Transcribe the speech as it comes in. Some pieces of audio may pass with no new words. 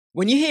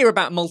When you hear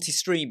about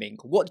multi-streaming,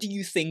 what do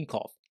you think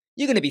of?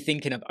 You're going to be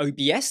thinking of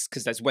OBS,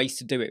 because there's ways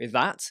to do it with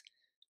that,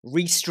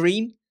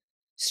 Restream,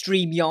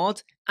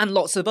 Streamyard, and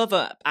lots of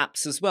other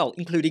apps as well,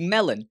 including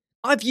Melon.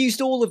 I've used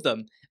all of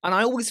them, and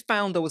I always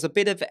found there was a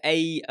bit of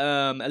a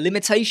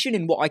limitation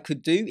in what I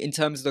could do in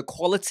terms of the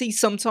quality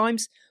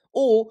sometimes,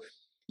 or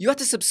you had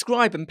to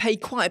subscribe and pay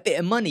quite a bit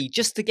of money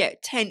just to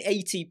get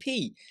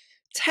 1080p.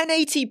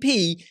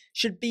 1080p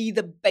should be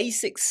the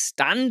basic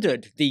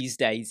standard these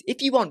days.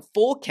 If you want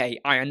 4K,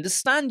 I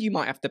understand you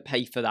might have to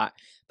pay for that.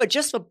 But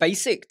just for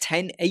basic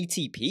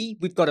 1080p,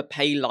 we've got to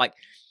pay like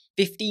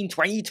 $15,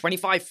 $20,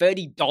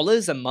 $25,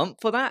 $30 a month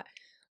for that.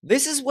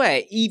 This is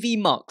where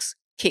EVMUX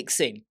kicks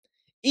in.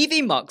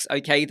 EVMUX,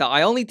 okay, that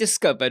I only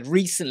discovered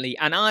recently,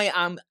 and I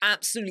am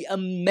absolutely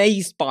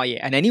amazed by it.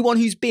 And anyone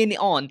who's been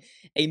on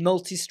a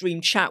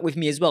multi-stream chat with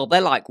me as well,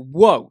 they're like,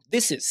 whoa,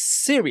 this is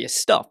serious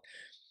stuff.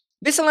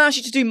 This allows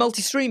you to do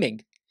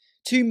multi-streaming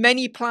to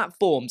many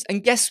platforms,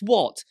 and guess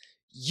what?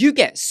 You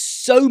get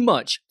so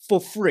much for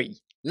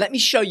free. Let me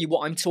show you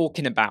what I'm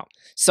talking about.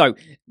 So,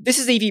 this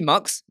is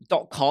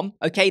evmux.com,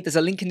 okay? There's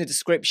a link in the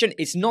description.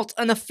 It's not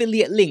an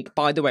affiliate link,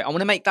 by the way. I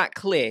want to make that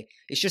clear.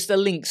 It's just a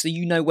link so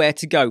you know where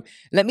to go.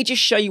 Let me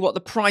just show you what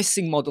the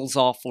pricing models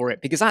are for it,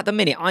 because at the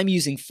minute, I'm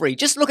using free.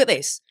 Just look at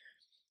this.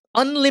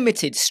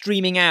 Unlimited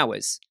streaming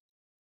hours.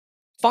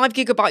 5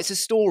 gigabytes of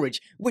storage,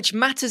 which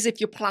matters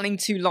if you're planning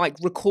to like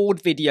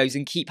record videos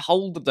and keep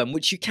hold of them,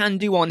 which you can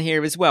do on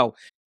here as well.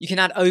 You can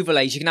add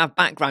overlays, you can have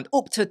background,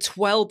 up to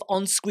 12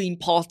 on-screen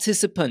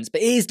participants.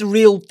 But here's the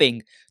real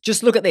thing.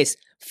 Just look at this.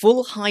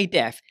 Full high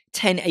def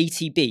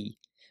 1080p.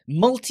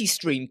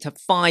 Multi-stream to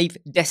 5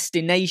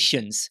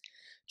 destinations.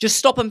 Just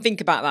stop and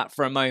think about that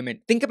for a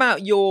moment. Think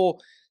about your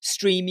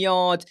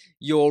Streamyard,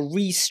 your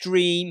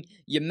Restream,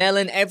 your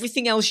Melon,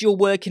 everything else you're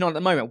working on at the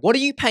moment. What are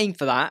you paying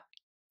for that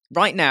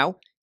right now?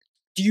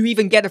 Do you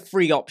even get a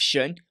free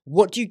option?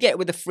 What do you get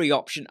with a free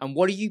option? And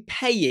what are you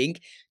paying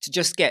to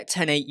just get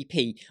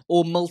 1080p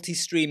or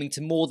multi-streaming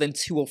to more than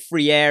 2 or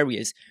 3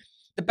 areas?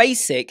 The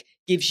basic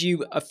gives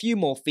you a few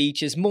more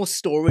features, more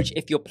storage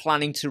if you're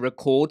planning to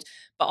record,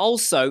 but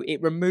also it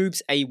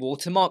removes a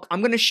watermark. I'm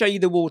going to show you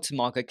the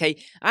watermark,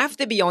 okay? I have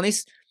to be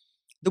honest,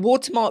 the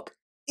watermark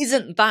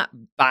isn't that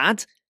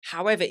bad.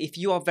 However, if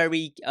you're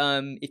very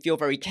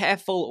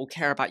careful or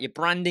care about your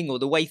branding or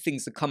the way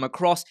things are come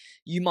across,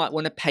 you might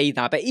want to pay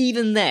that. But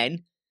even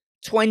then,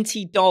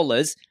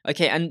 $20,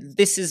 okay, and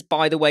this is,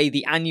 by the way,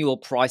 the annual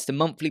price. The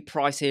monthly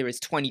price here is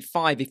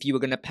 $25 if you were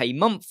going to pay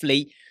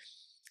monthly.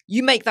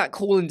 You make that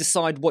call and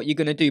decide what you're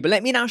going to do. But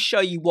let me now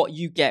show you what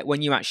you get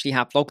when you actually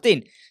have logged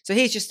in. So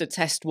here's just a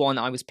test one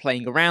I was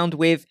playing around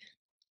with.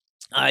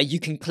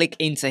 You can click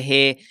into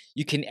here.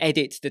 You can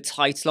edit the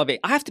title of it.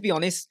 I have to be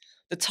honest,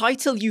 the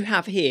title you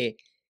have here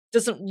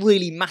doesn't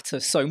really matter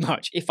so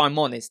much, if I'm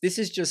honest. This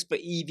is just for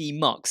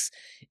EVMUX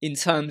in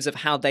terms of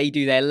how they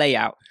do their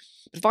layout.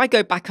 But if I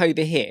go back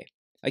over here,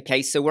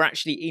 okay, so we're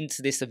actually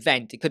into this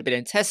event. It could have been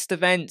a test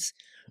event,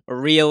 a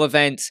real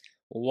event,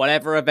 or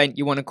whatever event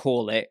you want to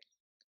call it.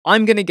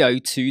 I'm going to go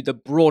to the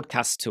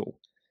broadcast tool.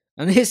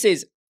 And this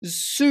is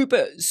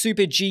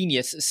super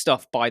genius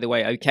stuff, by the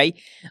way, okay?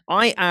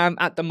 I am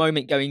at the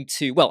moment going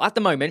to, well, at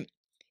the moment,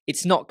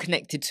 it's not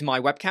connected to my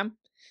webcam.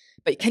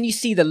 But can you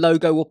see the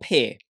logo up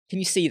here? Can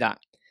you see that?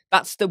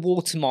 That's the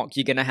watermark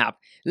you're going to have.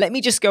 Let me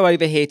just go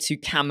over here to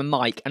cam and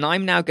mic, and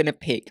I'm now going to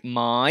pick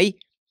my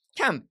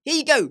cam. Here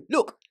you go.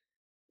 Look,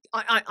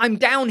 I'm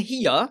down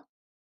here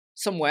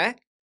somewhere,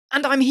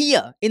 and I'm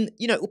here in,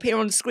 up here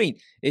on the screen.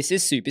 This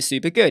is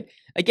super good.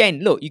 Again,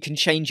 look, you can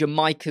change your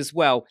mic as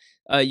well.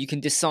 You can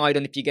decide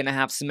on if you're going to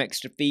have some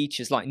extra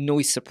features like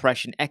noise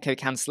suppression, echo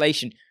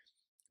cancellation.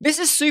 This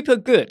is super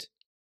good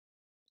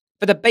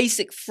for the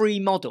basic free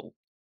model.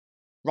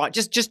 Right,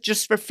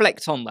 just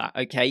reflect on that,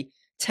 okay?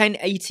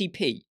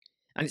 1080p,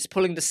 and it's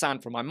pulling the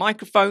sound from my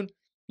microphone.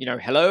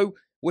 Hello,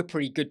 we're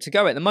pretty good to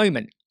go at the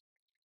moment.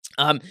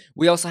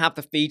 We also have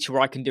the feature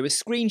where I can do a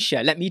screen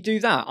share. Let me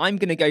do that. I'm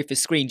going to go for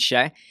screen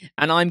share,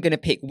 and I'm going to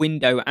pick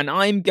window, and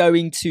I'm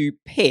going to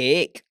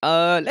pick,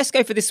 let's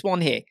go for this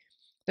one here.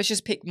 Let's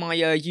just pick my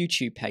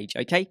YouTube page,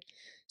 okay?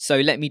 So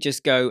let me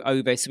just go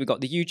over. So we've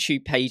got the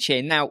YouTube page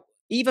here. Now,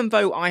 even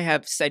though I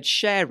have said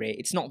share it,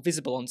 it's not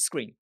visible on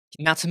screen.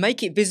 Now, to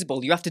make it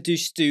visible, you have to do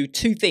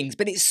 2 things,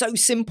 but it's so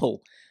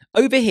simple.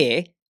 Over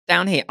here,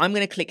 down here, I'm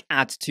going to click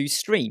Add to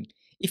Stream.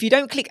 If you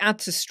don't click Add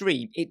to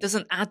Stream, it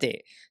doesn't add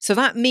it. So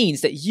that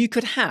means that you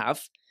could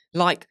have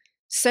like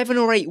 7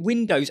 or 8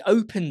 windows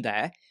open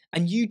there,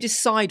 and you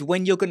decide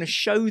when you're going to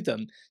show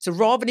them. So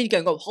rather than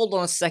going, oh, hold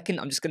on a second,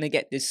 I'm just going to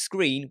get this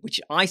screen, which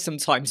I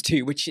sometimes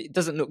do, which it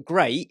doesn't look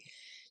great.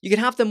 You can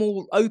have them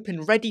all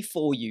open, ready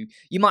for you.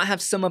 You might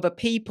have some other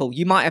people.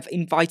 You might have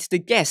invited a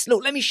guest.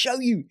 Look, let me show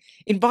you.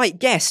 Invite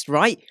guest,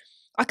 right?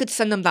 I could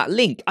send them that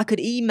link. I could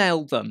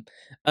email them,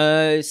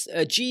 a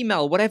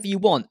Gmail, whatever you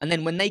want. And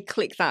then when they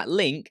click that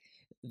link,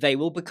 they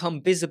will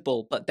become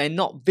visible. But they're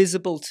not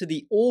visible to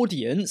the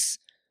audience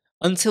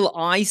until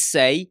I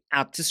say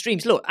add to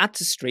streams. Look, add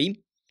to stream.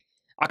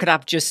 I could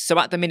have so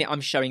at the minute I'm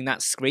showing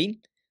that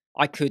screen.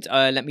 I could,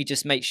 let me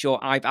just make sure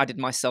I've added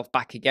myself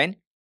back again,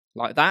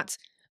 like that.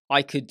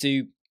 I could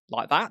do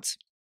like that.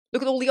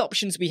 Look at all the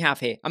options we have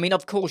here. I mean,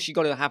 of course, you've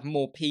got to have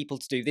more people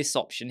to do this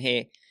option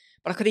here,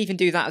 but I could even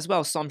do that as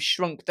well. So I'm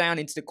shrunk down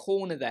into the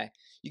corner there.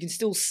 You can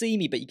still see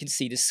me, but you can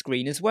see the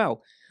screen as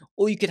well.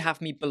 Or you could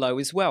have me below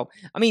as well.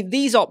 I mean,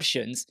 these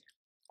options,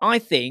 I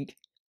think,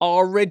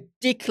 are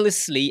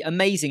ridiculously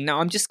amazing. Now,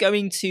 I'm just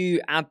going to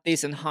add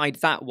this and hide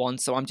that one.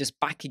 So I'm just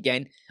back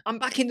again. I'm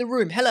back in the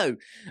room. Hello.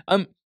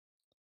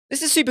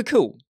 This is super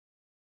cool.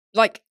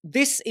 Like,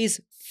 this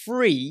is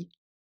free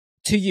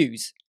to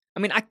use. I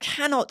mean, I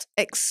cannot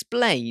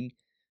explain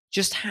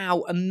just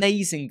how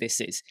amazing this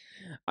is.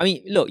 I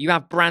mean, look, you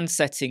have brand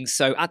settings.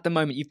 So at the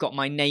moment, you've got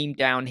my name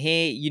down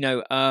here. You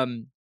know,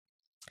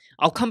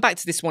 I'll come back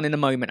to this one in a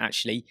moment,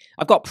 actually.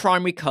 I've got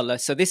primary color.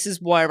 So this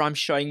is where I'm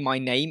showing my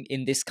name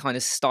in this kind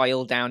of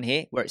style down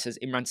here, where it says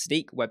Imran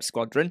Siddiq, Web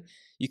Squadron.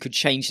 You could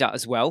change that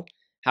as well.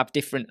 Have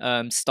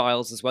different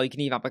styles as well. You can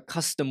even have a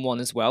custom one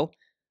as well.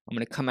 I'm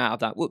going to come out of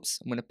that. Whoops.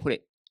 I'm going to put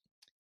it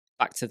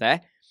back to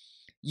there.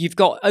 You've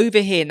got over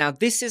here. Now,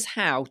 this is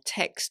how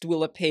text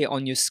will appear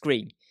on your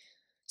screen.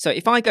 So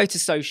if I go to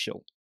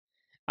social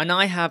and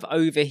I have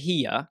over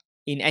here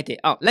in edit.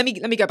 Oh, let me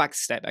go back a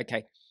step.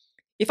 Okay.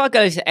 If I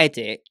go to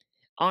edit,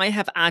 I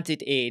have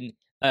added in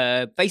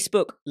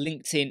Facebook,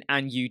 LinkedIn,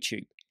 and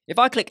YouTube. If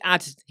I click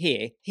add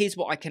here, here's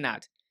what I can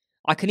add.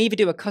 I can either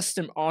do a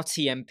custom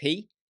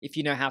RTMP. If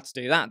you know how to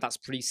do that, that's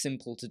pretty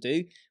simple to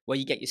do, where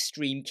you get your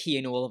stream key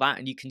and all of that,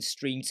 and you can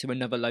stream to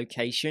another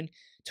location.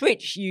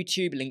 Twitch,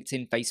 YouTube,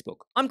 LinkedIn, Facebook.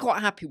 I'm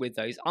quite happy with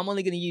those. I'm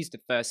only going to use the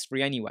first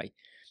 3 anyway.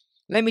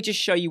 Let me just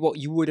show you what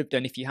you would have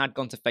done if you had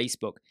gone to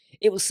Facebook.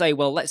 It will say,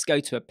 well, let's go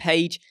to a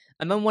page.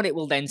 And then what it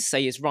will then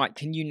say is, right,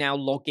 can you now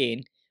log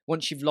in?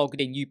 Once you've logged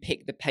in, you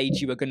pick the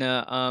page you are going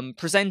to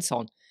present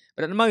on.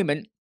 But at the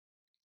moment,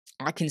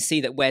 I can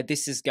see that where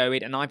this is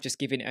going, and I've just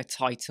given it a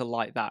title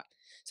like that.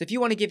 So if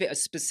you want to give it a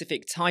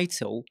specific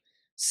title,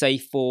 say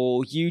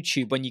for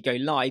YouTube, when you go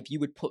live, you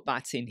would put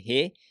that in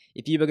here.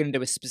 If you were going to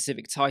do a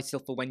specific title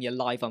for when you're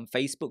live on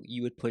Facebook,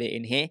 you would put it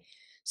in here.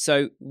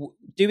 So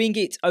doing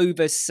it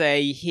over,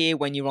 say, here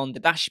when you're on the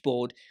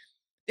dashboard,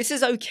 this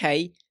is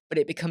okay, but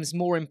it becomes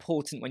more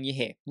important when you're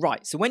here.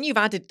 Right, so when you've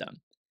added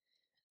them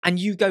and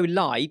you go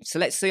live, so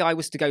let's say I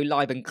was to go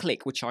live and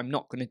click, which I'm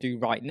not going to do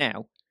right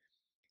now.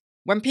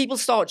 When people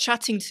start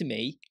chatting to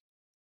me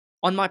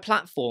on my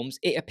platforms,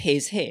 it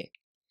appears here.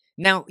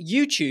 Now,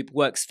 YouTube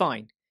works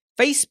fine.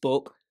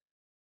 Facebook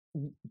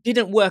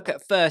didn't work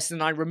at first,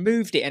 and I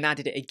removed it and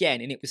added it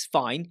again, and it was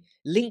fine.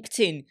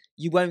 LinkedIn,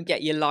 you won't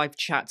get your live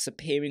chats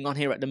appearing on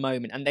here at the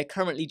moment, and they're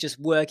currently just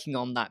working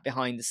on that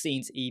behind the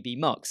scenes,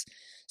 EVMUX.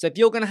 So if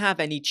you're going to have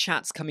any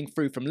chats coming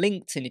through from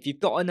LinkedIn, if you've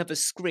got another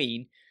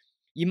screen,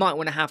 you might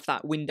want to have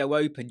that window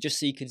open just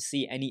so you can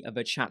see any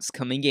other chats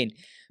coming in.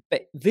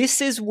 But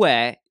this is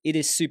where it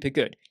is super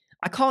good.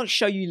 I can't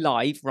show you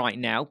live right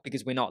now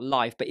because we're not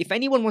live, but if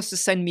anyone wants to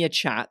send me a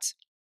chat,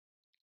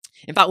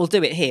 in fact, we'll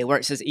do it here where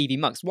it says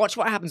EVMUX. Watch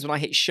what happens when I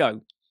hit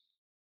show.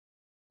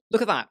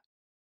 Look at that.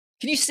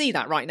 Can you see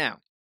that right now?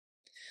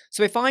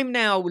 So if I'm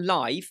now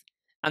live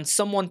and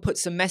someone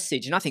puts a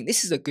message, and I think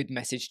this is a good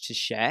message to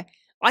share,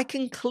 I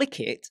can click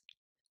it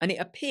and it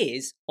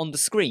appears on the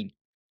screen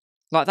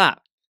like that.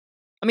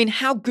 I mean,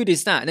 how good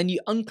is that? And then you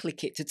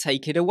unclick it to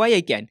take it away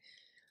again.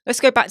 Let's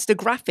go back to the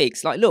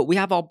graphics. Like, look, we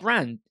have our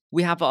brand.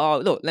 We have our,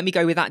 look, let me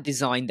go with that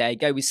design there.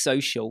 Go with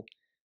social.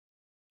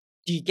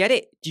 Do you get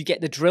it? Do you get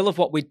the drill of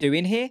what we're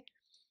doing here?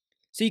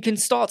 So you can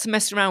start to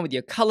mess around with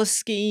your color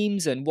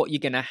schemes and what you're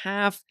going to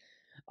have.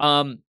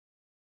 Let's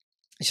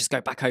just go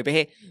back over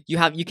here.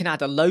 You can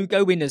add a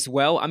logo in as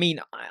well. I mean,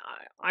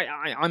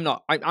 I'm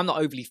not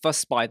overly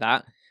fussed by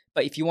that.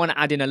 But if you want to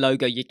add in a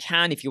logo, you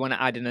can. If you want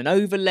to add in an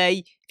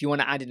overlay, if you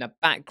want to add in a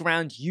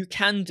background, you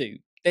can do.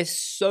 There's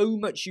so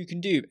much you can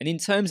do. And in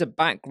terms of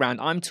background,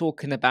 I'm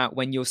talking about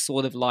when you're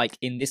sort of like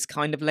in this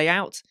kind of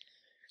layout.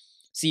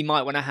 So you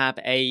might want to have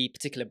a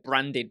particular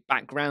branded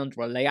background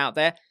or a layout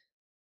there.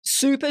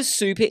 Super,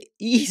 super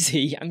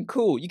easy and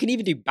cool. You can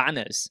even do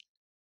banners,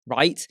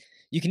 right?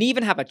 You can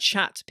even have a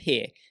chat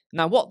appear.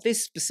 Now, what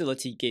this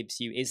facility gives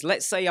you is,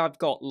 let's say I've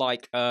got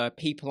like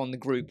people on the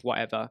group,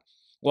 whatever,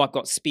 or I've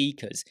got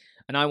speakers,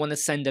 and I want to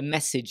send a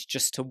message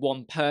just to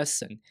one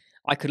person.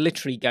 I could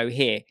literally go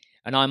here.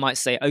 And I might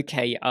say,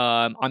 okay,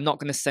 I'm not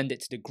going to send it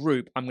to the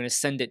group. I'm going to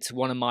send it to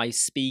one of my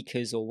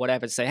speakers or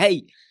whatever. Say,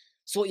 hey,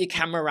 sort your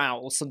camera out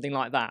or something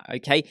like that.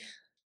 Okay.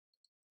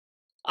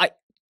 I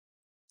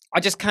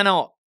just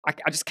cannot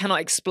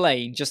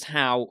explain just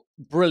how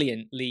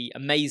brilliantly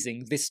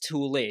amazing this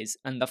tool is,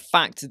 and the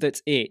fact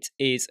that it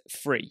is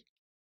free.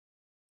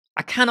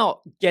 I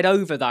cannot get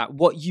over that,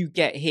 what you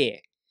get here.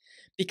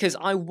 Because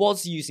I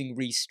was using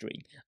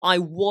Restream, I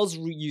was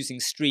using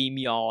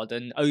Streamyard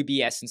and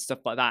OBS and stuff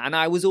like that, and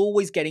I was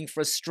always getting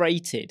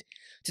frustrated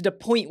to the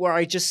point where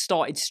I just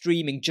started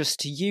streaming just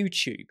to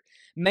YouTube,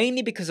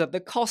 mainly because of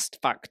the cost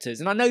factors.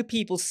 And I know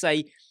people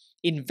say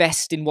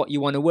invest in what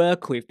you want to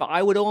work with, but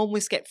I would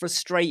always get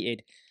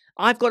frustrated.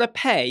 I've got to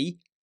pay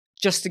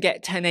just to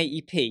get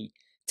 1080p.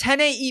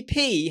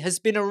 1080p has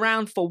been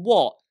around for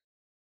what?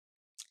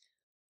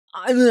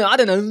 I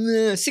don't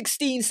know,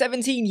 16,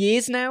 17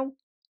 years now?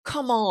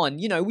 Come on,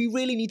 we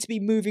really need to be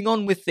moving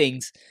on with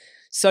things.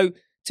 So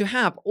to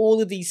have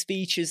all of these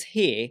features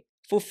here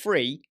for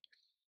free,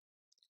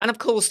 and of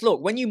course,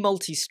 look, when you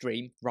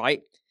multi-stream,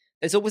 right,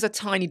 there's always a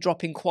tiny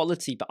drop in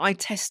quality, but I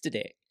tested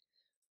it.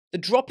 The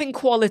drop in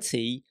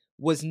quality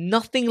was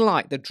nothing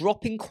like the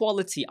drop in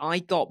quality I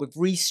got with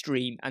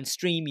Restream and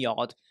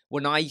Streamyard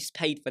when I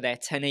paid for their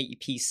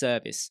 1080p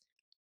service.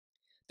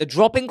 The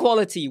drop in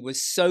quality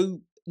was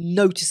so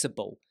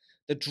noticeable.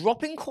 The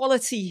drop in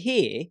quality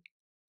here,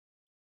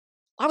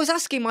 I was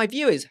asking my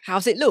viewers,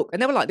 how's it look?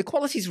 And they were like, the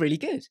quality's really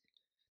good.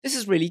 This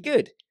is really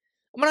good.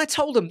 And when I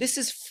told them this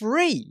is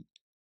free.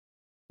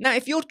 Now,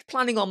 if you're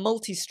planning on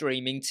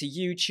multi-streaming to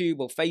YouTube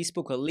or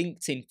Facebook or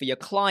LinkedIn for your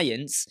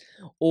clients,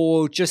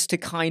 or just to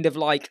kind of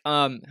like, hang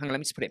on, let me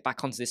just put it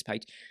back onto this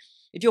page.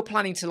 If you're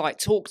planning to like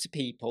talk to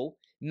people,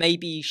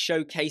 maybe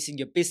showcasing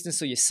your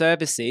business or your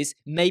services,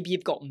 maybe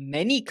you've got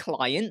many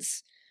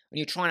clients and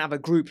you're trying to have a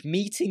group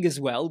meeting as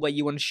well, where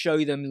you want to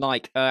show them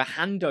like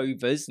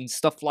handovers and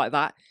stuff like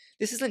that.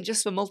 This isn't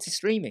just for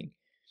multi-streaming.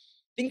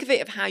 Think of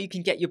it of how you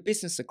can get your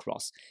business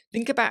across.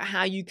 Think about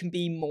how you can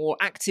be more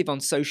active on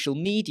social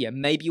media.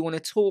 Maybe you want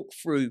to talk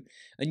through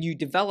a new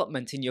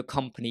development in your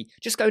company.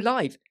 Just go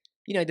live.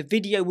 The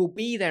video will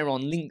be there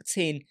on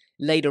LinkedIn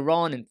later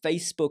on and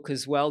Facebook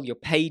as well, your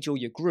page or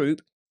your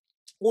group,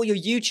 or your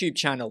YouTube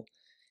channel.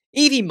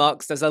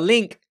 EVMUX, there's a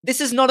link. This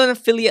is not an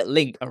affiliate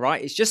link, all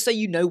right? It's just so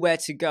you know where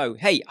to go.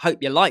 Hey, I hope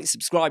you like,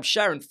 subscribe,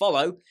 share, and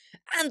follow.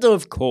 And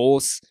of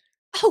course,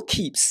 I'll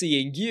keep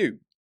seeing you.